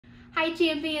Hi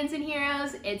champions and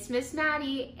heroes, it's Miss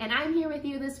Maddie, and I'm here with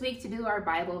you this week to do our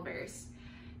Bible verse.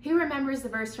 Who remembers the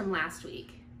verse from last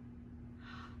week?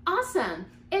 Awesome!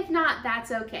 If not,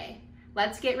 that's okay.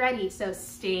 Let's get ready, so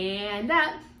stand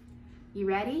up. You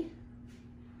ready?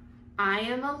 I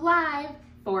am alive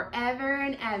forever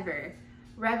and ever.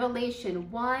 Revelation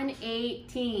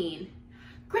 1:18.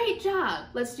 Great job!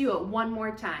 Let's do it one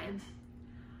more time.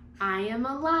 I am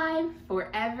alive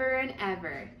forever and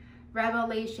ever.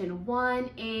 Revelation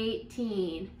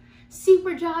 1:18.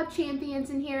 Super job, champions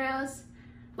and heroes.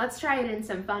 Let's try it in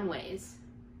some fun ways.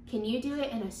 Can you do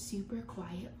it in a super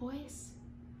quiet voice?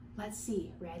 Let's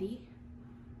see. Ready?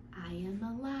 I am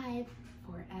alive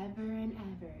forever and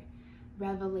ever.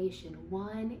 Revelation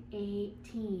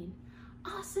 1:18.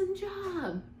 Awesome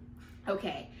job.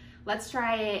 Okay, let's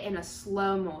try it in a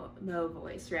slow-mo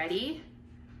voice. Ready?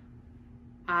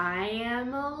 I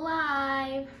am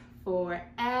alive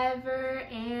forever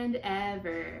and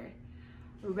ever.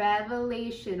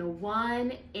 Revelation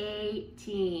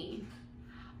 1:18.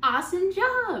 Awesome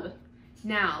job.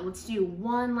 Now let's do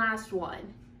one last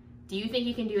one. Do you think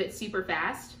you can do it super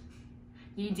fast?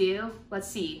 You do? Let's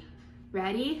see.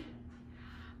 Ready?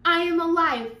 I am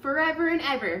alive forever and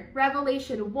ever.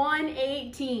 Revelation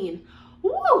 1:18.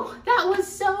 Woo! That was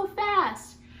so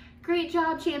fast. Great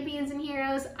job, champions and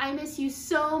heroes. I miss you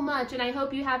so much, and I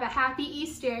hope you have a happy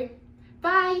Easter.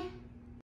 Bye.